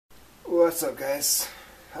What's up, guys?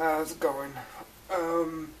 How's it going?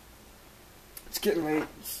 It's getting late.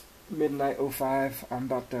 It's midnight 05. I'm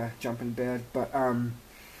about to jump in bed, but I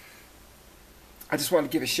just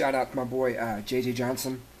wanted to give a shout out to my boy JJ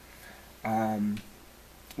Johnson.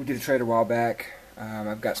 We did a trade a while back.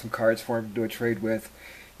 I've got some cards for him to do a trade with.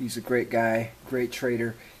 He's a great guy, great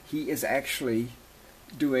trader. He is actually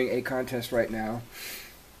doing a contest right now,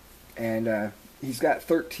 and he's got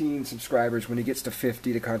 13 subscribers. When he gets to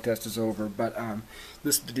 50, the contest is over. But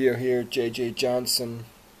this is the deal here, JJ Johnson.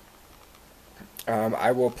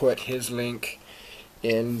 I will put his link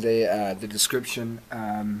in the description.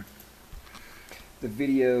 The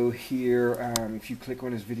video here, if you click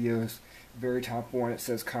on his videos, very top one, it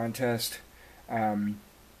says contest. Go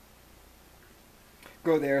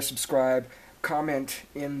there, subscribe, comment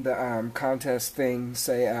in the contest thing,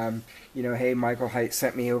 say, hey, Michael Height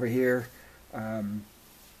sent me over here.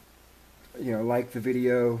 Like the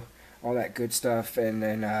video, all that good stuff, and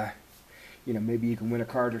then maybe you can win a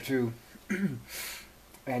card or two.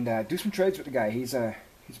 And do some trades with the guy. He's a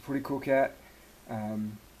pretty cool cat.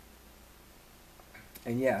 And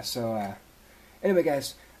yeah, so anyway,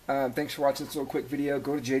 guys, thanks for watching this little quick video.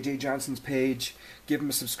 Go to JJ Johnson's page, give him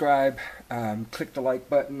a subscribe, click the like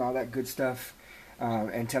button, all that good stuff,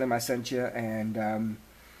 and tell him I sent you. And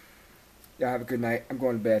yeah, have a good night. I'm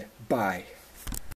going to bed. Bye.